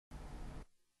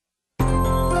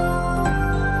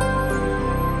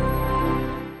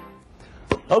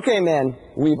Okay, men,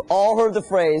 we've all heard the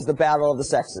phrase, the battle of the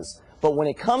sexes. But when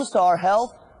it comes to our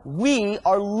health, we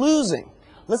are losing.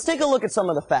 Let's take a look at some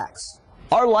of the facts.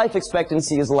 Our life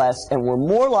expectancy is less, and we're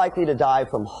more likely to die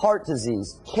from heart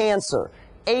disease, cancer,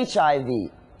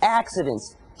 HIV,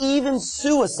 accidents, even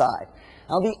suicide.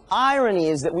 Now, the irony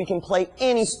is that we can play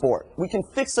any sport, we can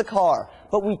fix a car,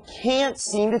 but we can't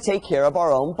seem to take care of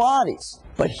our own bodies.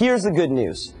 But here's the good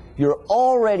news. You're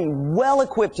already well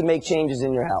equipped to make changes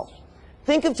in your health.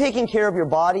 Think of taking care of your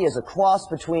body as a cross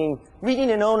between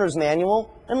reading an owner's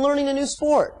manual and learning a new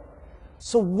sport.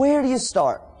 So where do you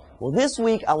start? Well, this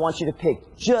week I want you to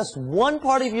pick just one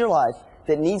part of your life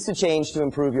that needs to change to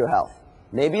improve your health.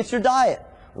 Maybe it's your diet,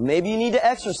 or maybe you need to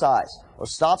exercise, or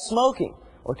stop smoking,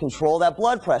 or control that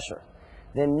blood pressure.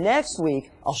 Then next week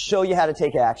I'll show you how to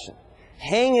take action.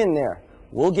 Hang in there.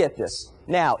 We'll get this.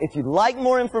 Now, if you'd like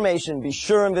more information, be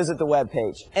sure and visit the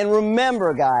webpage. And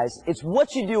remember, guys, it's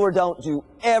what you do or don't do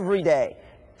every day.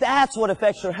 That's what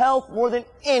affects your health more than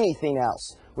anything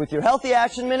else. With your Healthy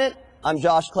Action Minute, I'm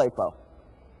Josh Klapow.